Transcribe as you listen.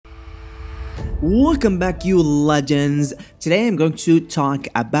Welcome back, you legends. Today I'm going to talk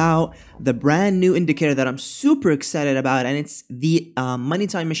about the brand new indicator that I'm super excited about, and it's the Money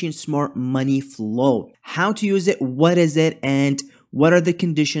Time Machine Smart Money Flow. How to use it, what is it, and what are the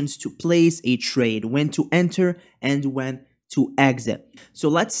conditions to place a trade, when to enter and when to exit. So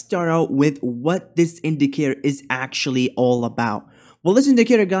let's start out with what this indicator is actually all about. Well, this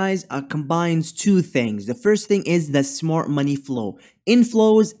indicator, guys, combines two things. The first thing is the smart money flow,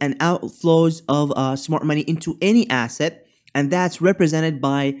 inflows and outflows of smart money into any asset, and that's represented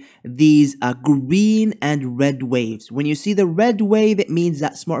by these green and red waves. When you see the red wave, it means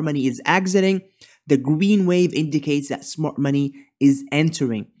that smart money is exiting. The green wave indicates that smart money is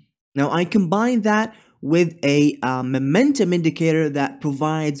entering. Now, I combine that with a momentum indicator that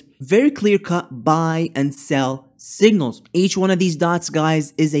provides very clear-cut buy and sell signals. Each one of these dots,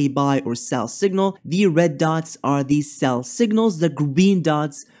 guys, is a buy or sell signal. The red dots are the sell signals. The green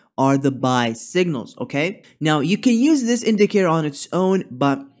dots are the buy signals, okay? Now, you can use this indicator on its own,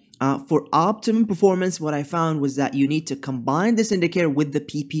 but for optimum performance, what I found was that you need to combine this indicator with the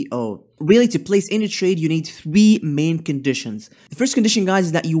PPO. Really, to place any trade, you need three main conditions. The first condition, guys,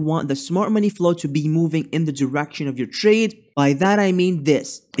 is that you want the smart money flow to be moving in the direction of your trade. By that, I mean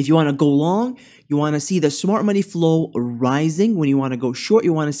this. If you want to go long, you want to see the smart money flow rising. When you want to go short,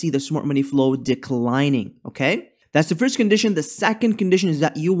 you want to see the smart money flow declining, okay? That's the first condition. The second condition is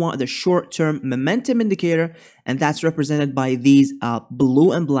that you want the short-term momentum indicator, and that's represented by these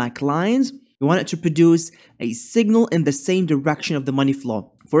blue and black lines. You want it to produce a signal in the same direction of the money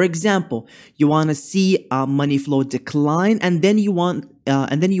flow. For example, you want to see money flow decline, and then you want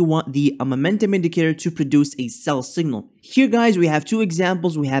the momentum indicator to produce a sell signal. Here, guys, we have two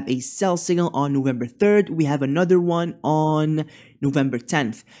examples. We have a sell signal on November 3rd. We have another one on November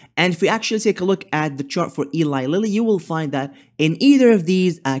 10th. And if we actually take a look at the chart for Eli Lilly, you will find that in either of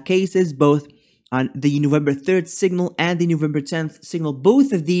these cases, both on the November 3rd signal and the November 10th signal,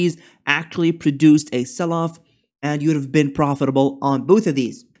 both of these actually produced a sell-off, and you would have been profitable on both of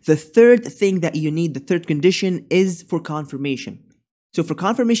these. The third thing that you need, the third condition, is for confirmation. So for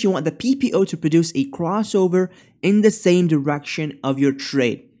confirmation, you want the PPO to produce a crossover in the same direction of your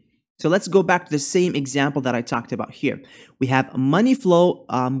trade. So let's go back to the same example that I talked about here. We have money flow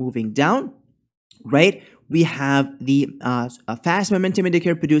moving down, right? We have the fast momentum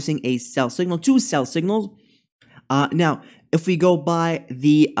indicator producing a sell signal, two sell signals. Now, if we go by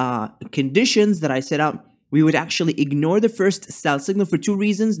the conditions that I set out, we would actually ignore the first sell signal for two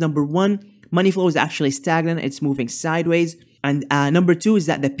reasons. Number one, money flow is actually stagnant. It's moving sideways. And number two is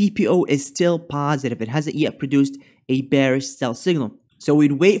that the PPO is still positive. It hasn't yet produced a bearish sell signal. So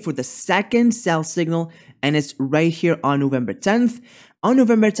we'd wait for the second sell signal, and it's right here on November 10th. On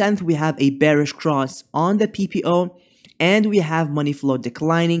November 10th, we have a bearish cross on the PPO, and we have money flow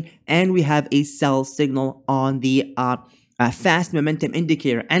declining, and we have a sell signal on the fast momentum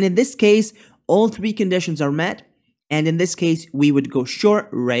indicator. And in this case, all three conditions are met. And in this case, we would go short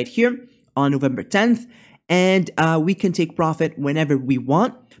right here on November 10th, and we can take profit whenever we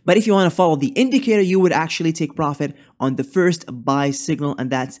want. But if you want to follow the indicator, you would actually take profit on the first buy signal,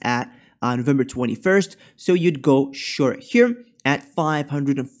 and that's at November 21st. So you'd go short here at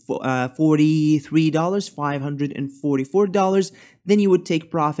 $543, $544. Then you would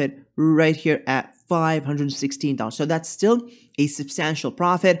take profit right here at $516. So that's still a substantial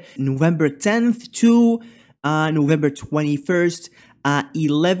profit. November 10th to November 21st,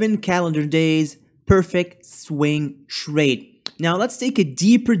 11 calendar days, perfect swing trade. Now, let's take a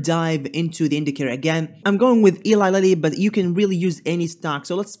deeper dive into the indicator. Again, I'm going with Eli Lilly, but you can really use any stock.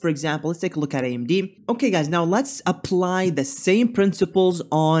 So for example, let's take a look at AMD. Okay, guys, now let's apply the same principles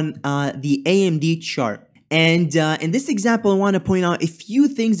on the AMD chart. And in this example, I want to point out a few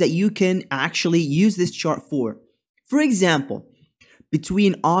things that you can actually use this chart for. For example,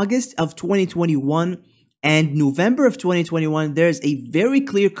 between August of 2021 and November of 2021, there's a very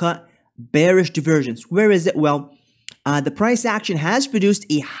clear-cut bearish divergence. Where is it? Well, the price action has produced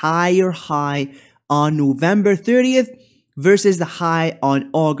a higher high on November 30th versus the high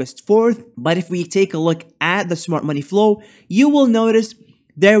on August 4th. But if we take a look at the smart money flow, you will notice,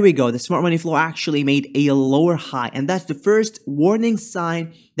 there we go, the smart money flow actually made a lower high. And that's the first warning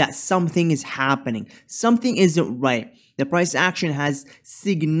sign that something is happening. Something isn't right. The price action has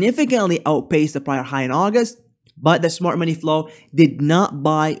significantly outpaced the prior high in August, but the smart money flow did not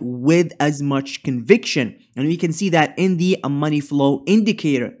buy with as much conviction. And we can see that in the money flow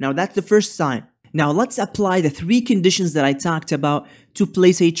indicator. Now, that's the first sign. Now, let's apply the three conditions that I talked about to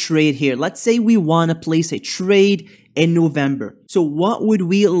place a trade here. Let's say we want to place a trade in November. So what would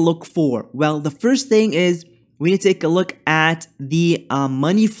we look for? Well, the first thing is we need to take a look at the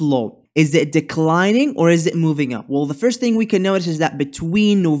money flow. Is it declining or is it moving up? Well, the first thing we can notice is that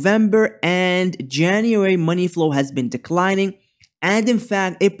between November and January, money flow has been declining. And in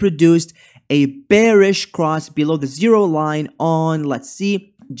fact, it produced a bearish cross below the zero line on, let's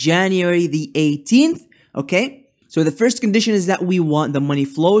see, January the 18th. Okay. So the first condition is that we want the money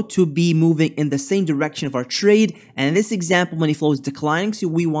flow to be moving in the same direction of our trade. And in this example, money flow is declining. So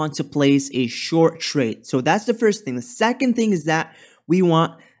we want to place a short trade. So that's the first thing. The second thing is that we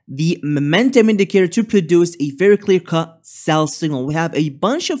want the momentum indicator to produce a very clear-cut sell signal. We have a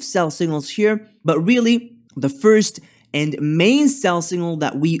bunch of sell signals here, but really the first and main sell signal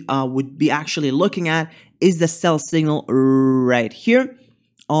that we would be actually looking at is the sell signal right here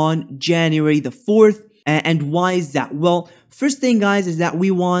on January the 4th. And why is that? Well, first thing, guys, is that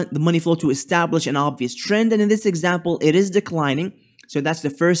we want the money flow to establish an obvious trend, and in this example, it is declining. So that's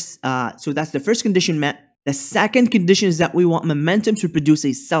the first condition met. The second condition is that we want momentum to produce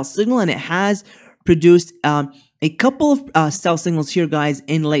a sell signal, and it has produced a couple of sell signals here, guys,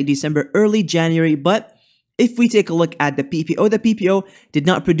 in late December, early January. But if we take a look at the PPO did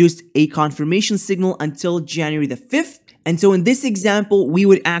not produce a confirmation signal until January the 5th. And so in this example, we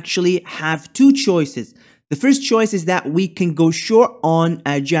would actually have two choices. The first choice is that we can go short on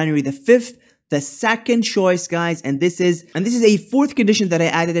January the 5th. The second choice, guys, and this is a fourth condition that I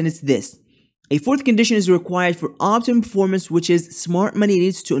added, and it's this. A fourth condition is required for optimum performance, which is smart money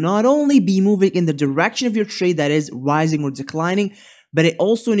needs to not only be moving in the direction of your trade, that is rising or declining, but it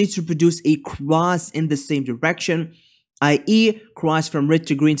also needs to produce a cross in the same direction, i.e. cross from red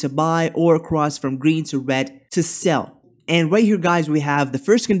to green to buy or cross from green to red to sell. And right here, guys, we have the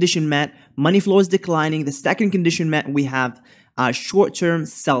first condition met, money flow is declining. The second condition met, we have short-term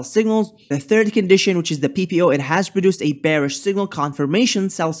sell signals. The third condition, which is the PPO, it has produced a bearish signal, confirmation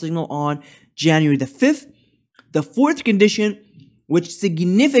sell signal on January the 5th. The fourth condition, which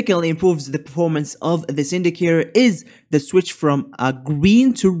significantly improves the performance of this indicator, is the switch from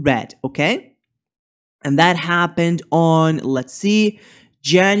green to red, okay? And that happened on, let's see,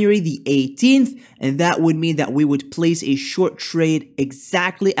 January the 18th, and that would mean that we would place a short trade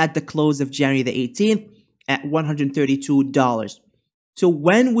exactly at the close of January the 18th at $132. So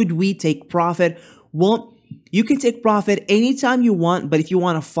when would we take profit? Well, you can take profit anytime you want, but if you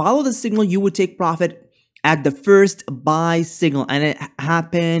want to follow the signal, you would take profit at the first buy signal, and it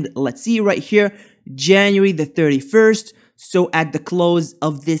happened, let's see right here, January the 31st. So at the close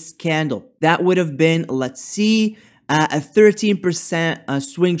of this candle, that would have been, let's see, a 13%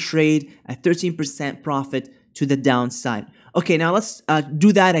 swing trade, a 13% profit to the downside. Okay, now let's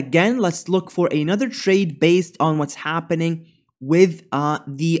do that again. Let's look for another trade based on what's happening with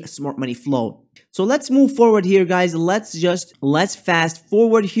the smart money flow. So let's move forward here, guys. Let's fast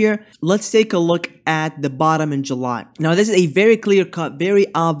forward here. Let's take a look at the bottom in July. Now, this is a very clear cut, very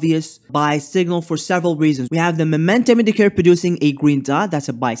obvious buy signal for several reasons. We have the momentum indicator producing a green dot. That's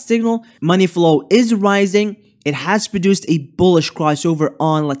a buy signal. Money flow is rising. It has produced a bullish crossover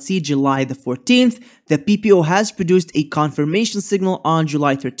on, let's see, July the 14th. The PPO has produced a confirmation signal on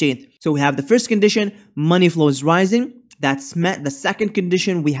July 13th. So we have the first condition, money flow is rising. That's met. The second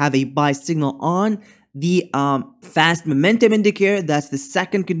condition, we have a buy signal on the fast momentum indicator. That's the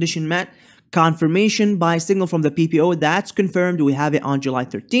second condition met. Confirmation buy signal from the PPO. That's confirmed. We have it on July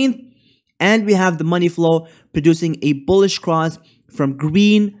 13th. And we have the money flow producing a bullish cross from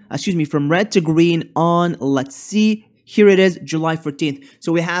red to green on, let's see, here it is, July 14th.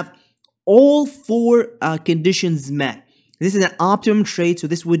 So we have all four conditions met. This is an optimum trade, so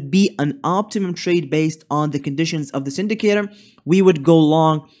this would be an optimum trade based on the conditions of this indicator. We would go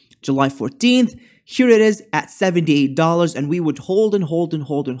long July 14th. Here it is at $78, and we would hold and hold and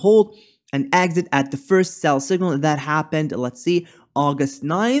hold and hold and exit at the first sell signal. That happened, let's see, August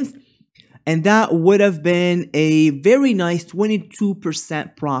 9th. And that would have been a very nice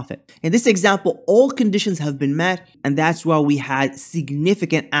 22% profit. In this example, all conditions have been met, and that's why we had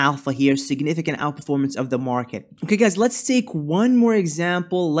significant alpha here, significant outperformance of the market. Okay, guys, let's take one more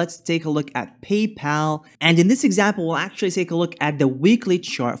example. Let's take a look at PayPal. And in this example, we'll actually take a look at the weekly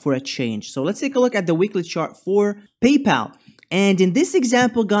chart for a change. So let's take a look at the weekly chart for PayPal. And in this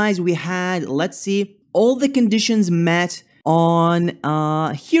example, guys, we had, let's see, all the conditions met on,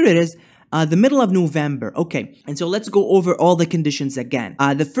 here it is, the middle of November. Okay, and so let's go over all the conditions again.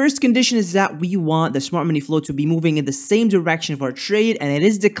 The first condition is that we want the smart money flow to be moving in the same direction of our trade, and it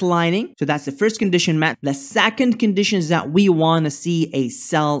is declining. So that's the first condition met. The second condition is that we want to see a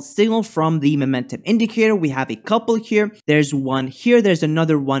sell signal from the momentum indicator. We have a couple here. There's one here. There's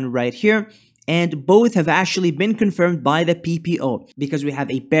another one right here. and both have actually been confirmed by the PPO because we have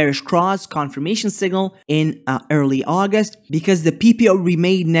a bearish cross confirmation signal in early August because the PPO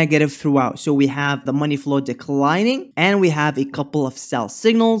remained negative throughout. So we have the money flow declining, and we have a couple of sell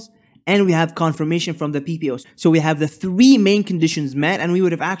signals, and we have confirmation from the PPOs. So we have the three main conditions met, and we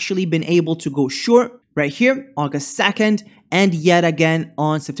would have actually been able to go short right here, August 2nd, and yet again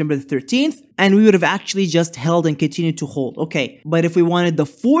on September the 13th, and we would have actually just held and continued to hold. Okay, but if we wanted the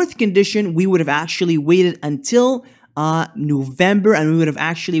fourth condition, we would have actually waited until November, and we would have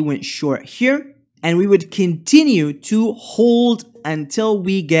actually went short here, and we would continue to hold until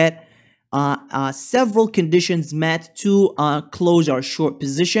we get several conditions met to close our short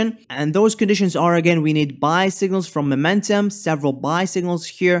position. And those conditions are, again, we need buy signals from momentum, several buy signals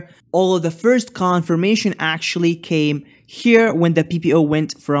here. All of the first confirmation actually came here when the PPO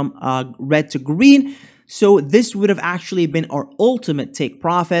went from red to green. So this would have actually been our ultimate take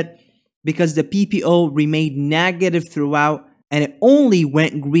profit because the PPO remained negative throughout, and it only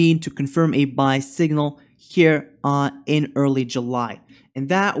went green to confirm a buy signal here in early July. And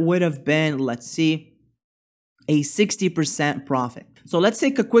that would have been, let's see, a 60% profit. So let's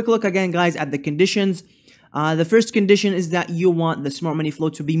take a quick look again, guys, at the conditions. The first condition is that you want the smart money flow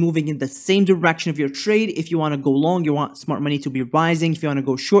to be moving in the same direction of your trade. If you want to go long, you want smart money to be rising. If you want to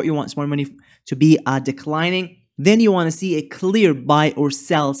go short, you want smart money to be declining. Then you want to see a clear buy or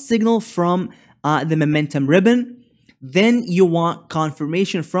sell signal from the momentum ribbon. Then you want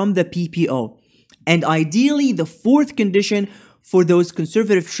confirmation from the PPO. And ideally, the fourth condition for those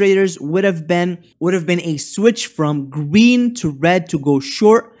conservative traders would have been a switch from green to red to go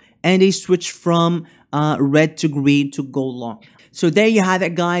short, and a switch from red to green to go long. So there you have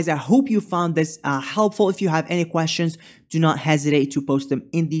it, guys. I hope you found this helpful. If you have any questions, do not hesitate to post them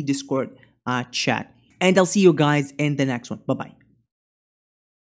in the Discord chat. And I'll see you guys in the next one. Bye-bye.